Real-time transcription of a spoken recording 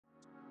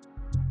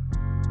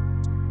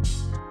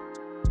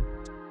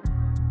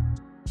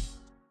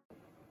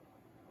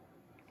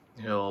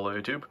Hello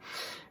YouTube.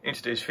 In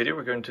today's video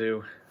we're going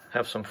to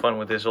have some fun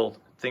with this old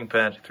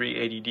ThinkPad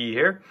 380D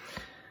here.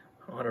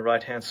 On the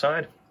right hand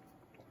side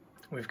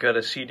we've got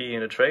a CD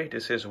in a tray.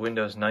 This is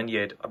Windows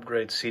 98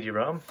 upgrade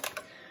CD-ROM.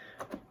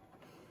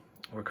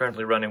 We're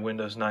currently running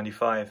Windows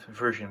 95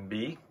 version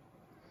B.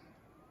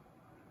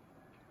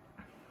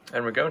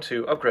 And we're going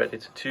to upgrade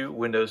it to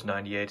Windows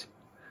 98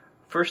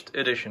 first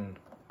edition.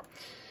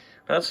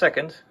 Not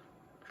second,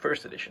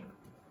 first edition.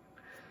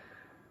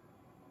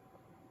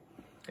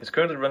 It's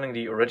currently running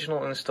the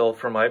original install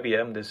from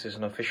IBM. This is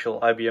an official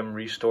IBM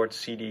restored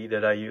CD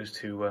that I use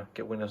to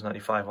get Windows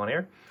 95 on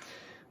here.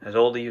 It has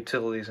all the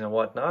utilities and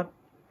whatnot.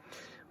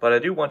 But I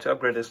do want to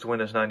upgrade this to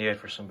Windows 98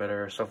 for some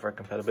better software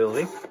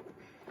compatibility.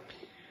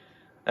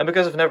 And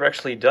because I've never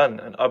actually done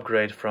an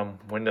upgrade from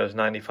Windows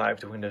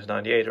 95 to Windows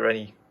 98, or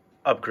any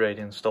upgrade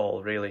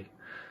install really,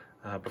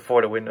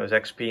 before the Windows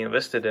XP and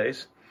Vista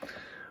days, we're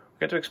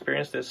going to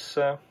experience this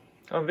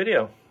on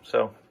video.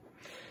 So,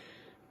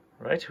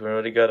 right, we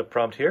already got a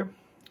prompt here.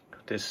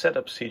 This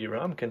setup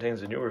CD-ROM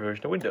contains a newer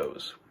version of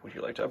Windows. Would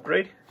you like to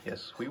upgrade?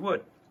 Yes, we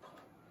would.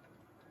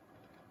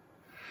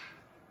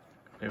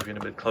 Maybe get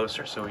a bit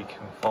closer so we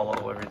can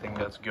follow everything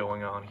that's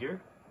going on here.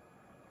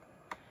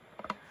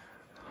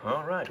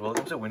 Alright,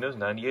 welcome to Windows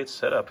 98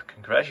 setup.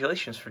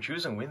 Congratulations for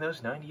choosing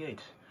Windows 98.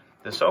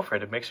 The software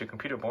that makes your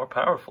computer more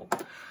powerful.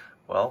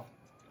 Well,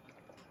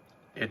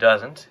 it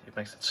doesn't. It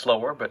makes it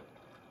slower, but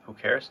who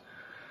cares?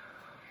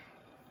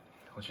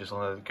 Let's just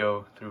let it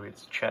go through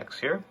its checks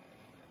here.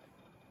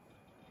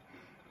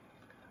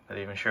 Not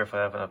even sure if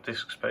I have enough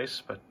disk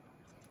space, but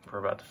we're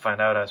about to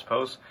find out, I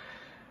suppose.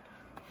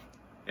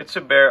 It's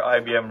a bare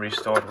IBM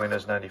restored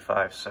Windows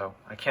 95, so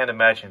I can't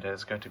imagine that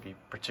it's going to be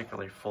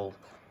particularly full.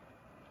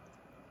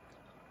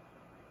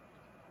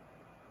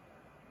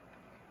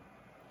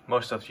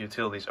 Most of the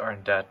utilities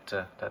aren't that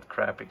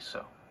crappy,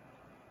 so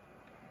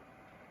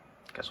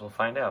guess we'll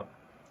find out.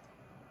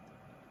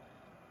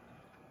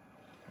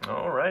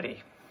 Alrighty.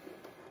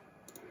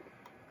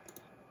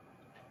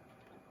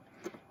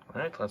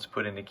 Alright, let's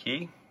put in the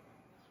key.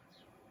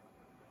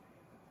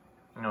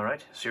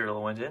 Alright,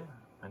 serial went in,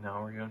 and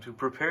now we're going to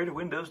prepare the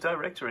Windows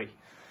directory.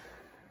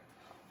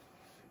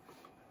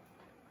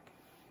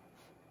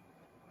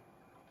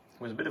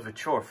 It was a bit of a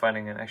chore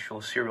finding an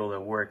actual serial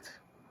that worked,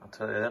 I'll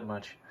tell you that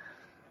much.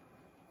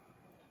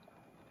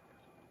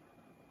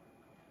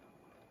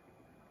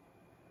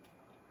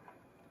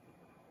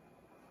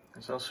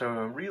 It's also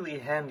a really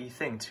handy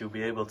thing to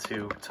be able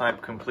to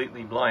type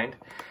completely blind,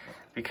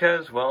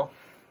 because, well,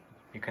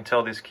 you can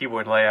tell this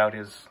keyboard layout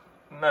is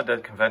not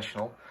that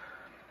conventional.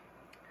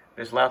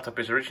 This laptop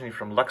is originally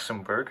from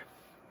Luxembourg,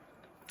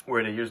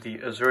 where they use the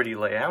AZERTY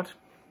layout,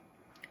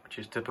 which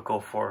is typical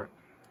for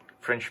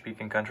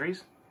French-speaking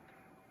countries.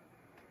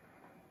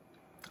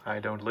 I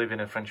don't live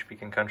in a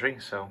French-speaking country,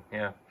 so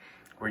yeah,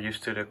 we're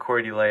used to the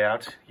QWERTY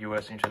layout,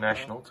 US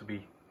International to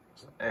be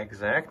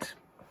exact.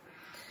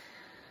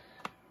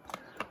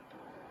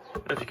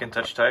 But if you can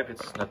touch type,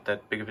 it's not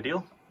that big of a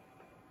deal.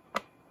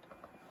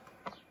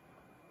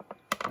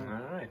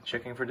 Alright,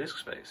 checking for disk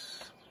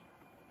space.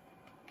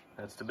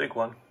 That's the big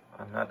one.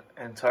 I'm not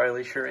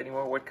entirely sure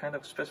anymore what kind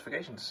of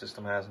specification the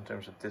system has in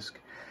terms of disk.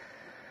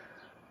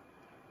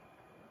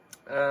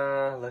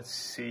 Let's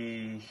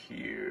see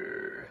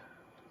here.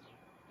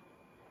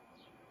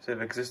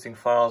 Save existing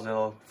files,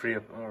 they'll free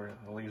up, or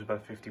they'll use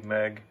about 50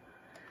 meg.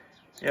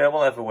 Yeah,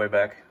 we'll have a way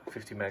back.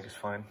 50 meg is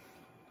fine.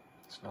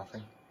 It's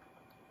nothing.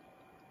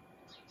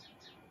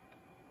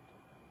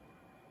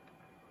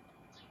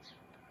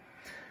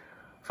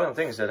 Fun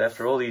thing is that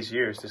after all these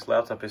years, this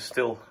laptop is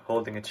still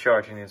holding a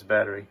charge in its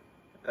battery.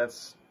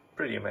 That's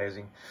pretty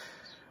amazing.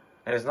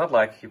 And it's not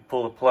like you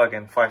pull the plug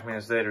and 5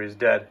 minutes later it's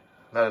dead.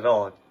 Not at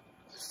all. It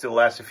still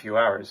lasts a few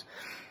hours.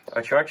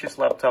 I charged this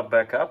laptop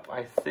back up,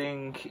 I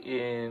think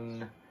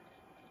in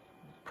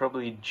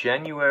probably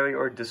January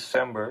or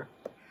December.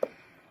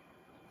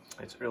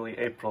 It's early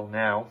April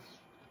now.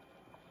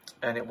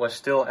 And it was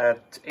still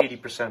at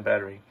 80%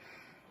 battery.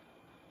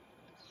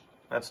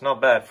 That's not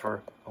bad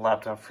for a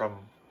laptop from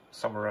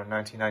somewhere around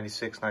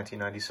 1996,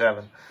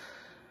 1997.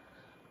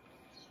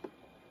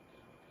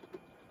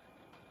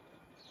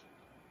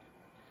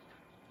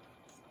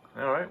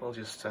 Alright, we'll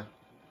just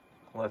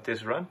let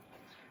this run,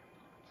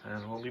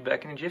 and we'll be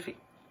back in a jiffy.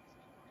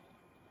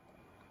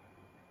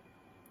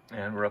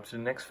 And we're up to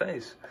the next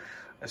phase.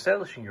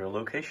 Establishing your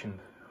location.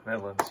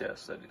 Netherlands,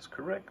 yes, that is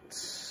correct.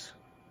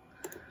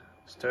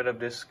 Startup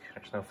disk,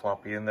 there's no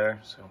floppy in there,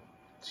 so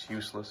it's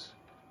useless.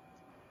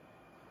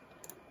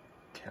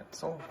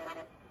 Cancel.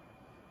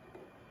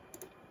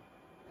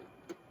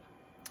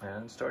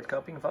 And start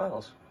copying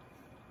files.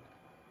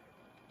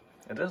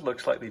 It does look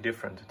slightly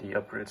different, the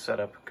upgrade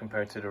setup,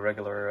 compared to the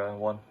regular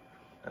one,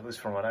 at least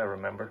from what I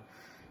remember.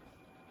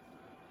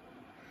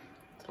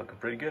 It's looking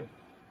pretty good.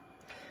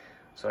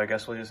 So I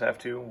guess we'll just have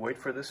to wait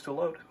for this to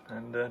load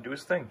and do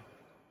its thing.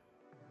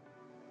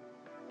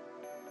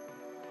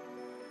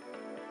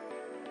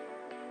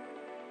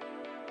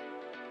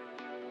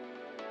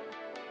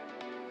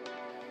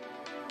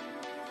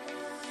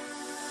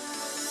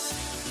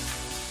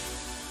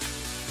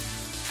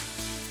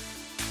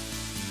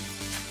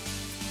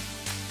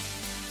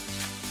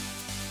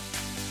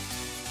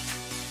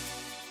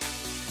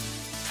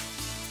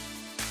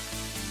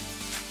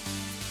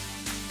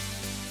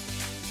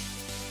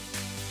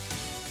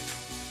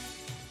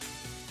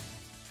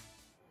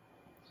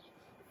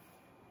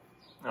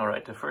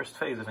 Alright, the first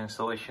phase of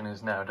installation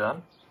is now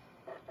done.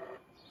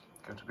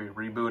 Going to be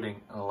rebooting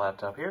the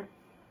laptop here.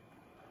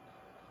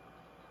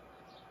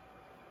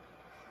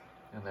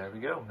 And there we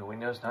go, the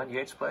Windows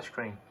 98 splash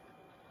screen.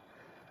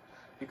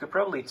 You could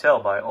probably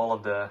tell by all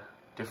of the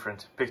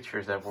different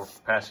pictures that we're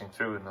passing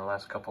through in the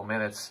last couple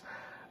minutes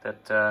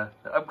that the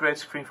upgrade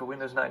screen for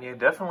Windows 98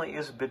 definitely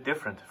is a bit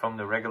different from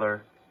the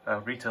regular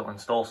retail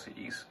install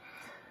CDs.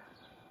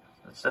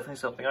 That's definitely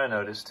something I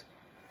noticed.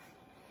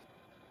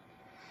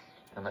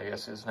 And I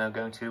guess it's now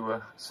going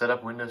to set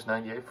up Windows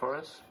 98 for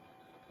us.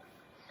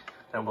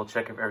 Then we'll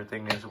check if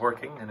everything is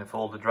working and if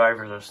all the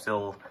drivers are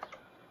still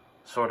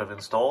sort of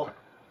installed.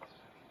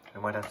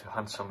 We might have to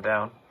hunt some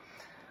down.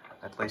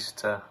 At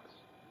least I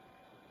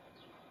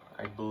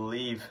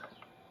believe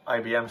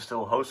IBM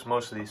still hosts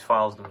most of these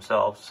files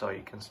themselves, so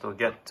you can still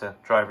get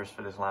drivers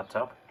for this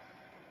laptop.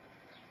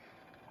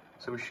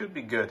 So we should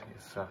be good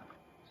if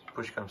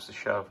push comes to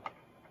shove.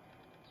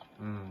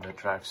 The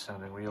drive's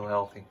sounding real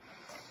healthy.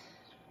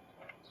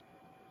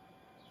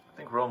 I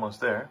think we're almost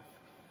there.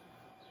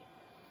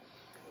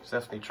 It's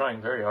definitely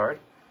trying very hard.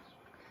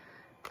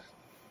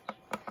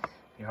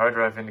 The hard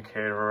drive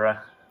indicator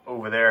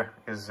over there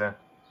is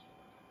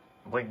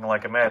blinking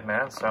like a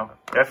madman, so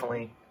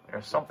definitely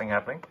there's something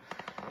happening.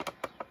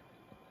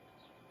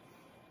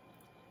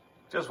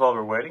 Just while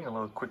we're waiting, a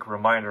little quick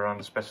reminder on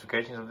the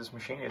specifications of this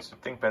machine. It's a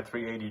ThinkPad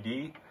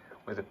 380D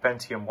with a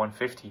Pentium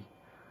 150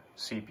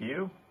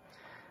 CPU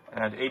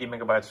and 80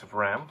 megabytes of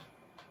RAM.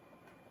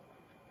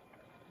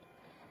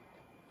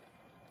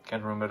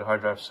 Can't remember the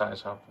hard drive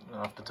size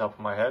off the top of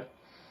my head.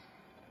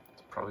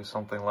 It's probably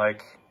something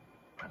like,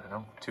 I don't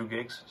know, 2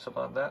 gigs,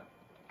 something like that.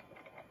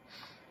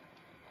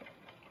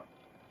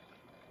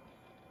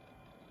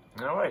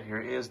 Alright, here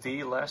is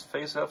the last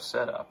phase of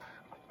setup.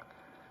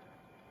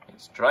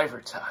 It's driver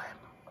time.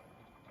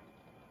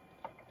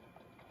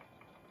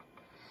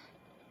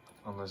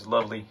 On this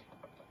lovely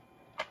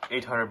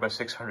 800 by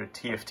 600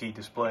 TFT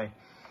display.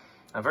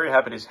 I'm very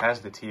happy this has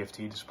the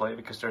TFT display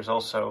because there's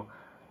also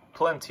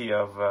plenty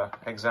of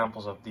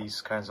examples of these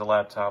kinds of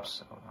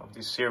laptops, of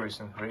this series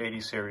and 380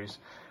 series,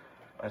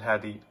 that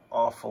had the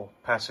awful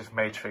passive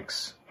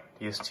matrix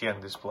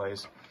ESTN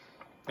displays.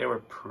 They were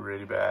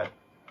pretty bad.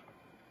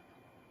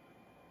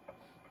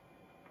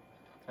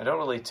 I don't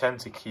really tend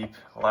to keep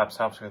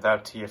laptops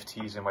without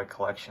TFTs in my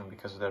collection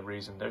because of that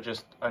reason. They're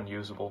just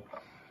unusable.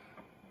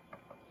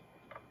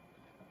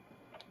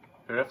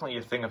 They're definitely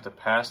a thing of the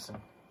past, and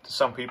to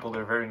some people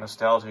they're very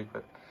nostalgic,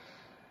 but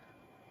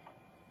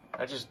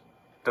I just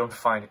don't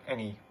find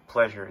any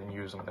pleasure in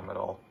using them at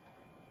all.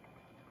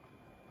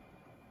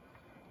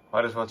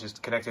 Might as well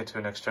just connect it to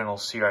an external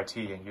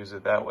CRT and use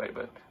it that way,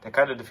 but that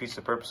kind of defeats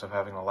the purpose of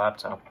having a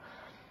laptop.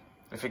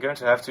 If you're going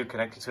to have to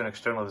connect it to an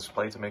external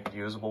display to make it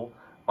usable,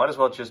 might as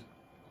well just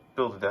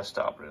build a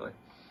desktop, really.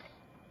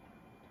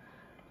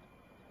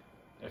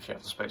 If you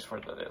have the space for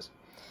it, that is.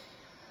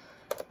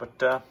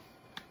 But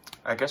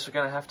I guess we're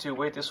going to have to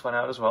wait this one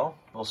out as well.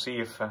 We'll see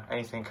if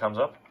anything comes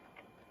up.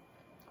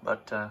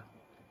 But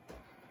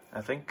I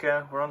think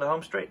we're on the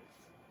home straight.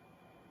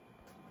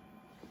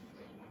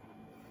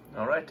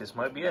 Alright, this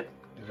might be it.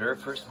 The very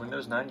first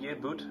Windows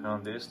 98 boot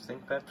on this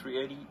ThinkPad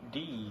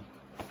 380D.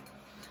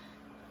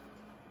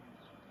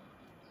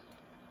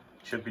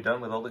 Should be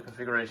done with all the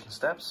configuration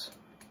steps.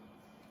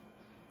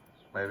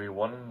 Maybe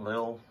one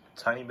little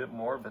tiny bit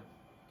more, but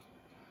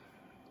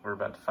we're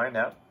about to find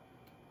out.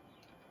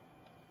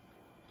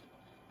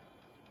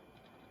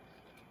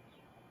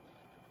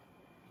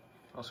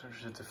 Also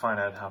interested to find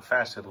out how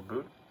fast it'll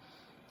boot.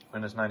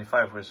 Windows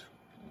 95 was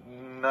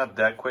not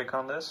that quick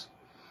on this.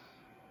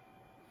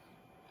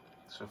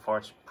 So far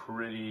it's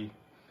pretty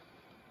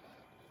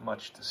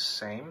much the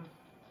same.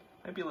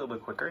 Maybe a little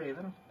bit quicker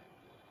even.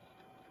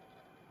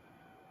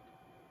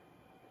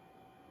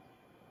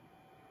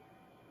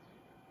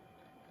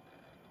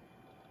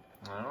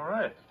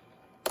 Alright.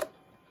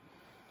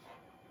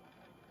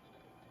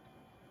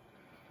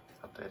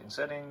 Updating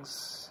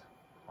settings.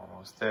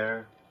 Almost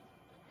there.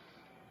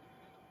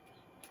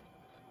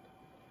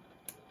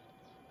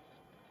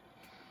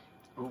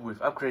 Ooh, we've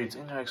upgraded to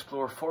Internet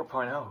Explorer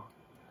 4.0.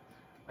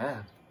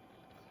 Man,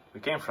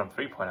 we came from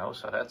 3.0,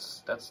 so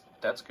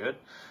that's good.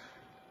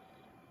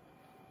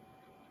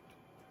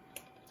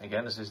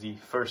 Again, this is the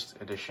first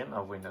edition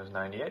of Windows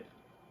 98. I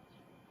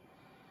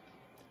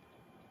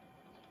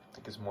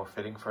think it's more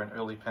fitting for an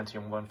early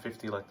Pentium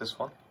 150 like this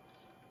one.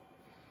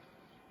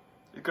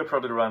 You could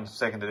probably run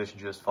second edition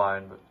just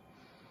fine, but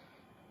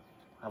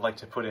I like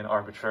to put in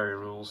arbitrary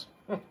rules.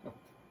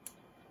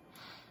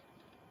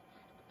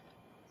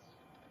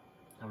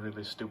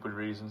 Really stupid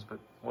reasons, but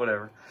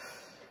whatever.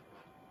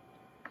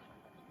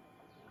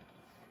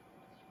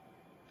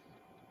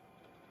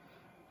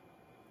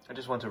 I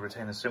just want to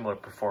retain a similar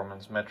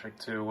performance metric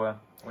to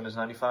Windows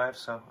 95,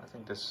 so I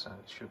think this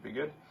should be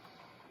good.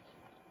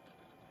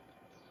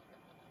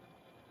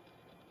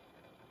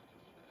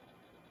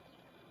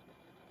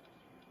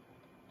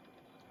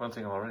 One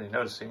thing I'm already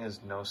noticing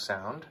is no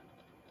sound.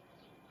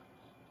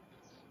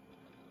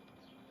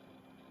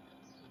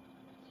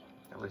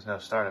 At least no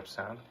startup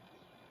sound.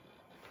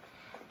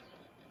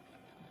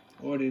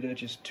 Or did I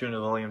just tune the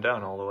volume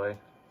down all the way?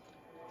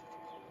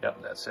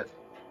 Yep, that's it.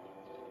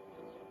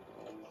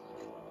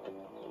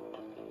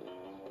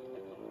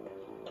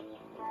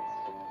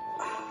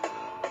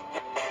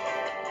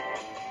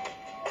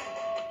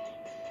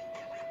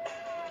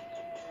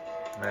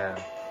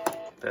 Man,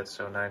 that's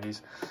so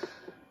 90s.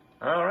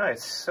 Alright,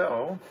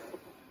 so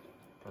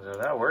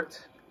that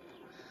worked.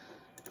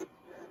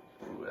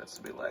 Ooh, that's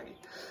a bit laggy.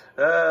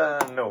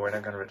 No, we're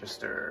not gonna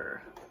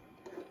register.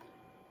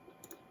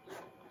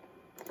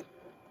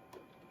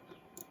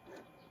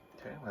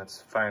 Okay,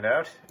 let's find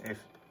out if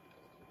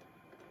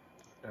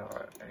there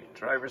are any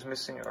drivers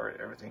missing or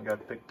everything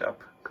got picked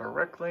up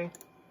correctly.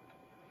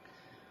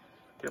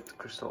 Yep, the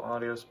crystal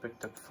audio's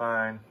picked up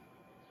fine.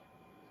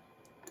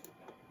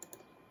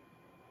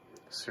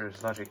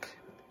 Cirrus Logic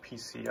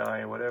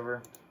PCI,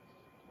 whatever.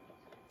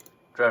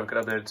 Driver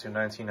got updated to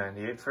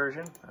 1998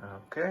 version.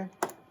 Okay.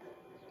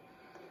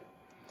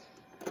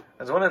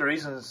 That's one of the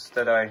reasons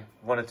that I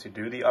wanted to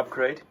do the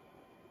upgrade.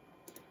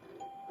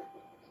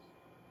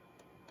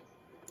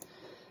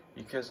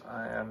 Because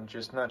I am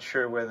just not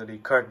sure whether the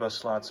card bus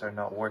slots are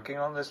not working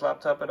on this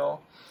laptop at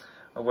all,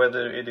 or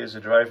whether it is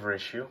a driver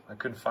issue. I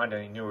couldn't find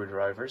any newer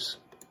drivers.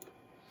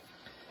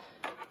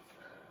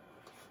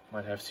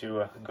 Might have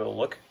to go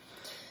look.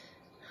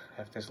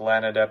 I have this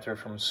LAN adapter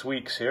from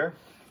Sweeks here.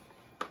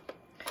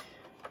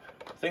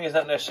 The thing is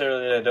not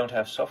necessarily that I don't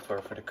have software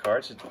for the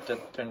cards, it's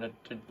that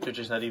they're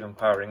just not even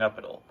powering up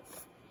at all.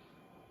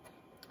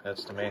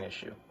 That's the main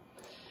issue.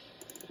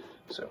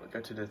 So we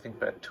go to the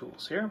ThinkPad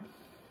tools here.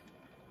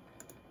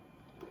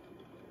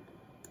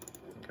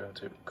 Go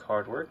to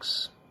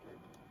CardWorks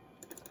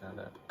and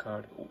then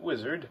Card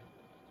Wizard.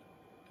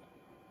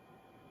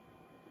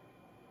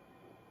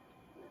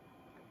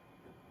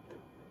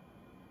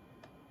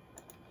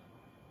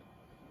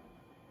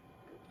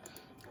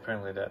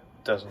 Apparently that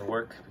doesn't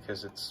work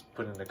because it's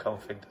put in the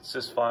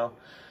config.sys file.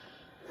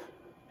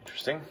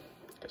 Interesting.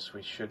 Guess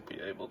we should be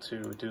able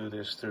to do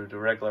this through the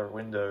regular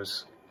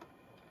Windows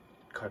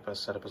card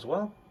bus setup as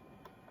well.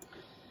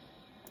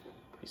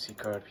 PC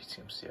card,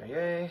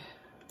 PCMCIA.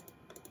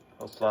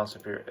 Both slots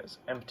appear as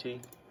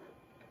empty.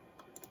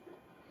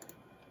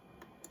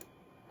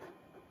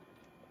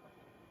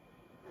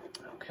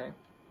 Okay.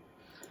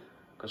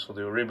 Guess we'll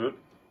do a reboot.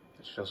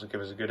 It should also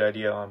give us a good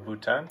idea on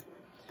boot time.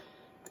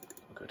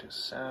 Go to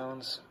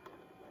sounds,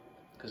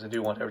 because I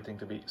do want everything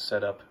to be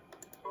set up.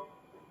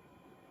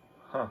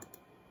 Huh.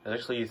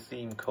 There's actually a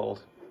theme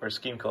called, or a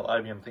scheme called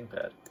IBM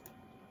ThinkPad.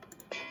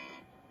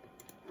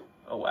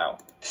 Oh wow.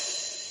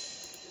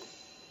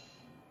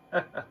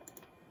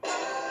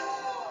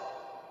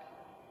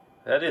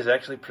 That is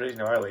actually pretty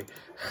gnarly.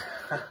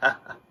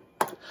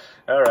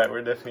 Alright,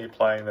 we're definitely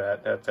applying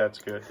that. That's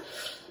good.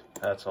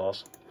 That's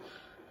awesome.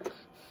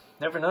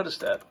 Never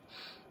noticed that.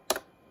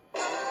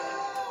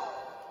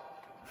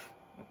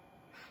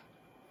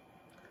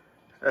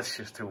 That's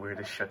just the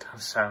weirdest shutdown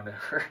sound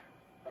ever.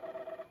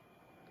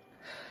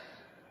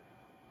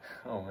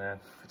 Oh man,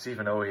 it's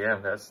even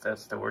OEM,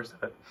 that's the worst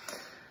of it.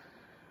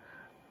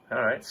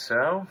 Alright,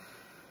 so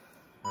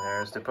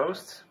there's the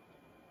post.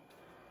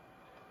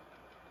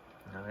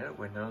 Now we have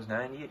Windows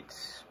 98.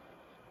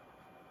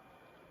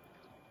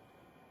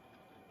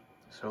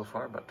 So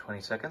far about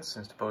 20 seconds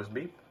since the post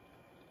beep.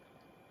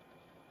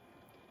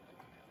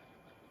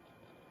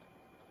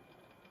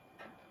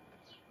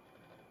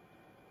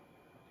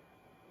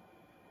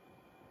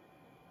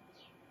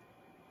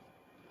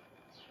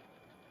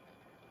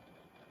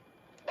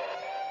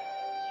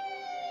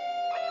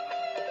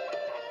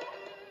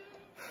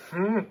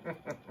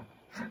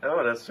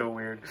 Oh, that's so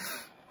weird.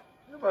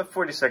 About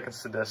 40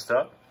 seconds to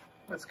desktop.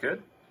 That's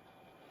good.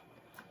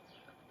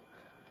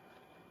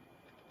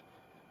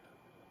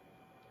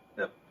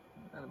 Yep.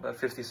 And about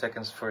 50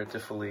 seconds for it to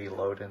fully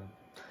load and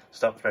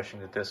stop thrashing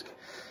the disk.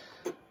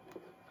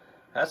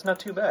 That's not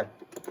too bad.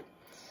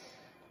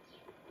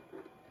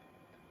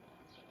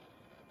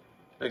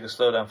 Biggest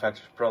slowdown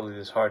factor is probably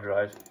this hard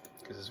drive,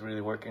 because it's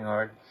really working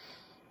hard.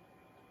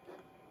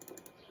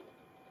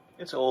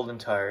 It's old and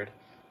tired.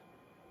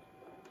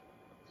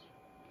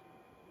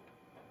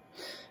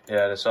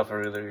 Yeah, the software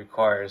really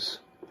requires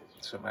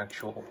some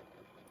actual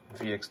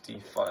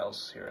VXT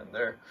files here and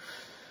there.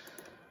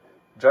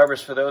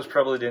 Drivers for those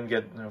probably didn't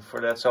get,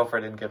 for that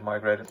software didn't get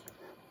migrated.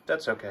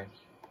 That's okay.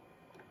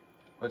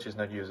 We'll just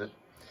not use it.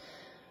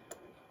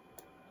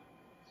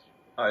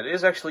 Oh, it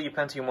is actually a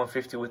Pentium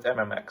 150 with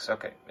MMX.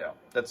 Okay, yeah,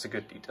 that's a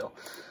good detail.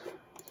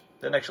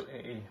 Didn't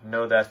actually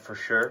know that for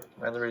sure,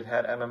 whether it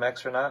had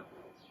MMX or not.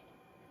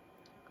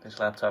 This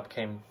laptop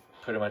came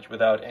pretty much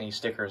without any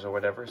stickers or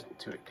whatever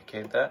to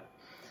indicate that.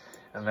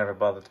 I never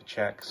bothered to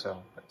check,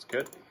 so that's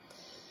good.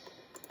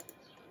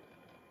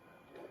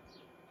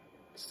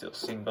 Still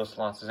seeing both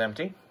slots as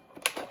empty.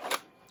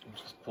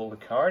 Just pull the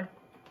card.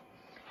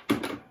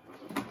 Got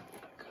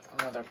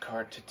another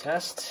card to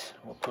test.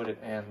 We'll put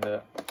it in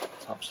the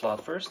top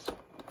slot first.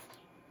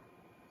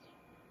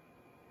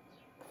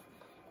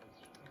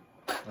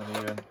 And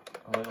even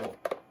a little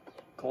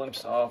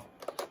glimpse of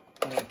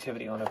any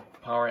activity on a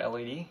power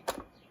LED.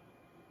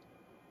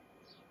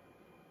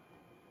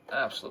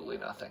 absolutely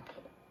nothing.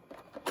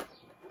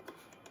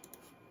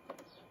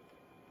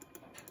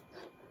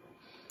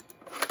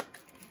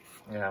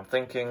 Yeah, I'm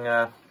thinking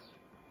the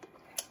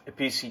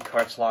PC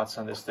card slots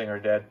on this thing are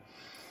dead,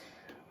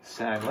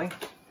 sadly.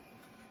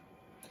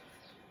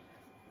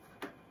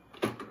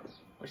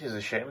 Which is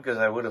a shame, because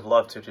I would have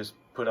loved to just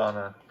put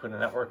a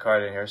network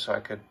card in here so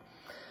I could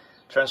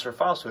transfer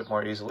files to it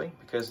more easily,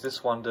 because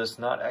this one does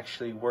not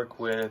actually work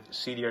with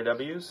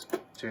CDRWs,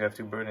 so you have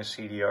to burn a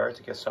CDR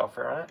to get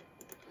software on it.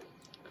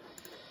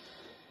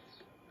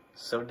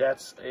 So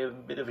that's a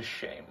bit of a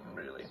shame,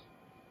 really.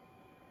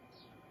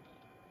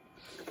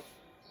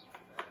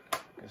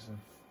 Because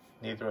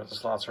neither of the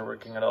slots are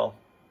working at all.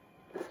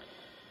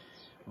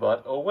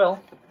 But oh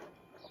well,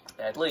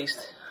 at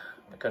least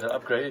I got it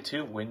upgraded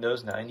to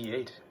Windows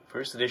 98,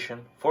 first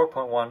edition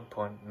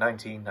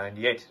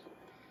 4.1.1998.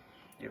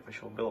 The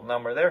official build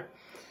number there.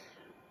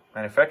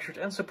 Manufactured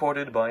and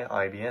supported by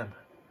IBM.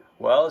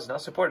 Well, it's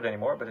not supported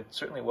anymore, but it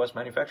certainly was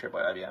manufactured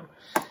by IBM.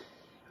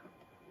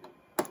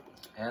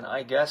 And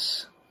I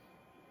guess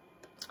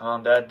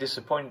on that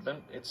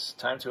disappointment, it's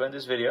time to end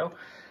this video.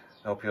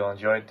 I hope you all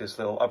enjoyed this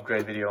little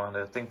upgrade video on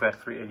the ThinkPad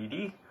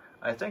 380D.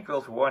 I thank you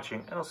all for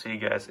watching, and I'll see you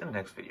guys in the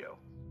next video.